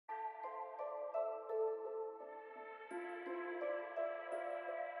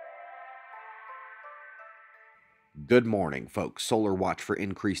Good morning, folks. Solar watch for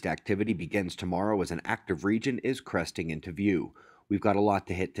increased activity begins tomorrow as an active region is cresting into view. We've got a lot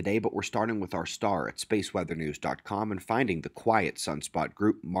to hit today, but we're starting with our star at spaceweathernews.com and finding the quiet sunspot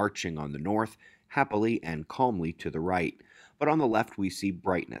group marching on the north, happily and calmly to the right. But on the left, we see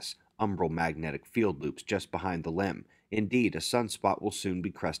brightness, umbral magnetic field loops just behind the limb. Indeed, a sunspot will soon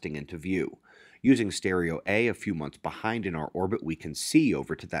be cresting into view. Using stereo A a few months behind in our orbit, we can see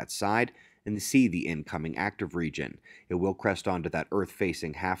over to that side and see the incoming active region. It will crest onto that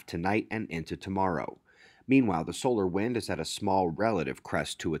Earth-facing half tonight and into tomorrow. Meanwhile, the solar wind is at a small relative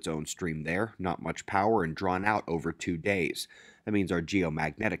crest to its own stream there, not much power and drawn out over 2 days. That means our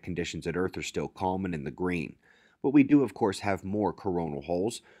geomagnetic conditions at Earth are still calm and in the green. But we do, of course, have more coronal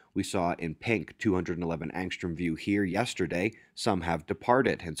holes. We saw in pink 211 angstrom view here yesterday. Some have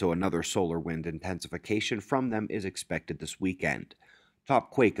departed, and so another solar wind intensification from them is expected this weekend.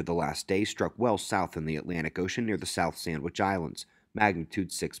 Top quake of the last day struck well south in the Atlantic Ocean near the South Sandwich Islands, magnitude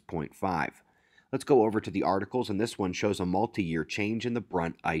 6.5. Let's go over to the articles, and this one shows a multi-year change in the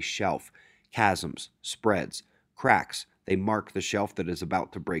Brunt ice shelf. Chasms, spreads, cracks, they mark the shelf that is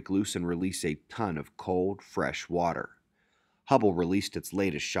about to break loose and release a ton of cold, fresh water. Hubble released its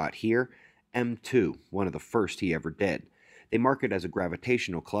latest shot here, M2, one of the first he ever did. They mark it as a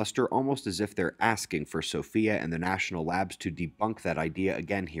gravitational cluster, almost as if they're asking for SOFIA and the national labs to debunk that idea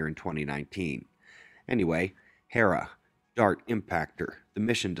again here in 2019. Anyway, Hera, DART Impactor, the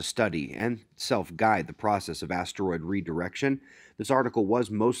mission to study and self-guide the process of asteroid redirection. This article was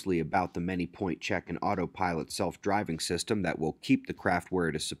mostly about the many-point check and autopilot self-driving system that will keep the craft where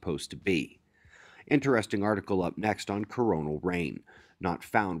it is supposed to be. Interesting article up next on coronal rain. Not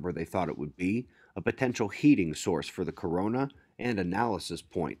found where they thought it would be, a potential heating source for the corona, and analysis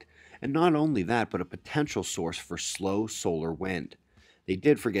point. And not only that, but a potential source for slow solar wind. They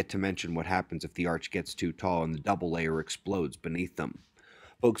did forget to mention what happens if the arch gets too tall and the double layer explodes beneath them.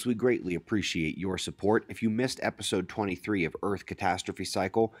 Folks, we greatly appreciate your support. If you missed episode 23 of Earth Catastrophe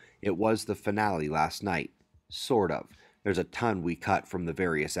Cycle, it was the finale last night. Sort of. There's a ton we cut from the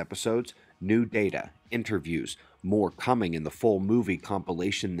various episodes, new data, interviews, more coming in the full movie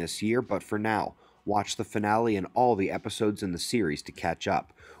compilation this year, but for now, watch the finale and all the episodes in the series to catch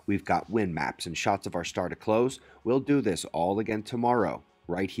up. We've got wind maps and shots of our star to close. We'll do this all again tomorrow,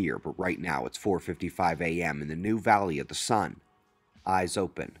 right here, but right now it's 4:55 a.m. in the new Valley of the Sun. Eyes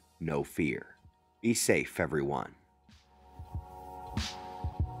open, no fear. Be safe, everyone.